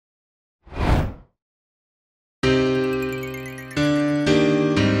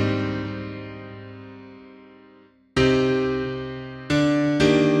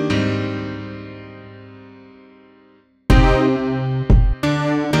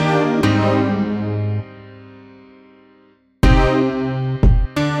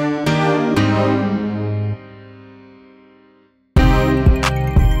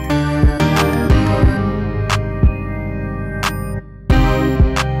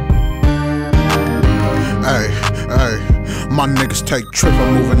My niggas take trip,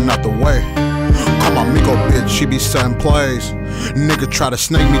 I'm moving out the way. Call my Miko bitch, she be setting plays. Nigga try to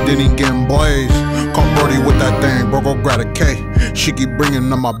snake me, then he getting blazed. Call Brody with that thing, bro, go grab a K. She keep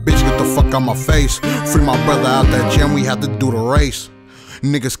bringing up my bitch, get the fuck out my face. Free my brother out that gym, we had to do the race.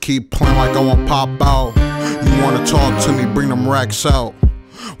 Niggas keep playing like I won't pop out. You wanna talk to me, bring them racks out.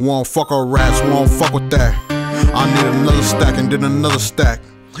 Won't fuck with rats, won't fuck with that. I need another stack and then another stack.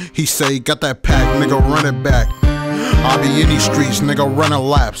 He say he got that pack, nigga run it back. I be in these streets, nigga running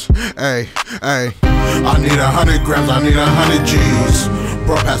laps. Ayy, ayy. I need 100 grams, I need 100 G's.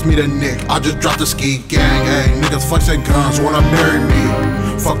 Bro, pass me the Nick, I just dropped the ski gang. Ayy, niggas flexing guns wanna bury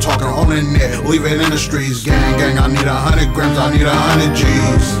me. Fuck talking on the net, leave it in the streets. Gang, gang, I need 100 grams, I need 100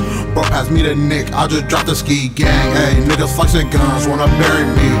 G's. Bro, pass me the Nick, I just dropped the ski gang. Ayy, niggas flexing guns wanna bury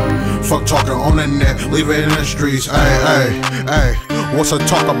me. Fuck talking on the net, leave it in the streets. Ayy, ayy, ayy. What's to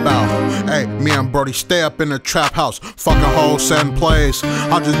talk about? Ayy, me and Brody stay up in the trap house. Fucking hoes, setting plays.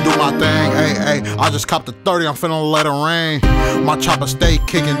 I just do my thing. Ayy, ayy. I just copped the 30, I'm finna let it rain. My chopper stay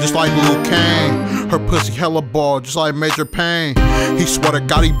kicking just like Lil Kane. Her pussy hella ball just like Major Payne. He swear to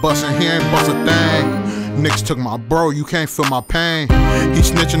God he bustin', he ain't bust a thing. Niggas took my bro, you can't feel my pain. He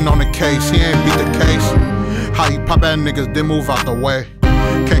snitching on the case, he ain't beat the case. How you pop at niggas, then move out the way.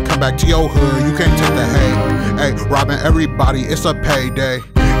 Can't come back to your hood, you can't take the hate. Ayy, robbing everybody, it's a payday.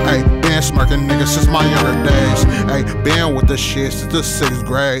 Ayy, been smirking niggas since my younger days. Ayy, been with the shit since the 6th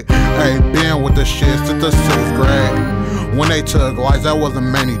grade. Ayy, been with the shit since the 6th grade. When they took lives, that wasn't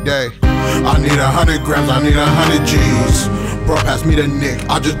many day. I need 100 grams, I need 100 G's. Bro, pass me the Nick,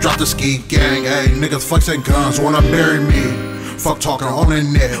 I just dropped the ski gang. Ayy, niggas flexing guns wanna bury me. Fuck talking on the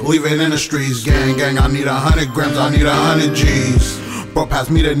net, leave it in the streets. Gang, gang, I need 100 grams, I need 100 G's. Bro, pass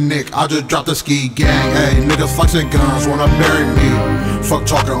me the Nick, I just dropped the ski gang. Ayy, niggas flexing guns wanna bury me. Fuck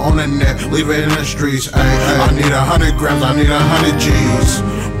talking on the net, leave it in the streets. Ayy, ayy. I need 100 grams, I need 100 G's.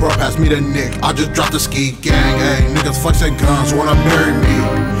 Bro, pass me the Nick, I just dropped the ski gang. Ayy, niggas flexing guns wanna bury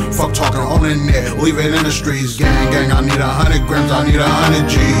me. Fuck talking on the net, leave it in the streets. Gang, gang, I need 100 grams, I need 100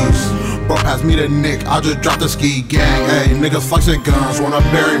 G's. Bro, pass me the Nick, I just dropped the ski gang. Ayy, niggas flexing guns wanna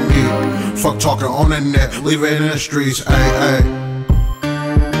bury me. Fuck talking on the net, leave it in the streets. Ayy, ayy.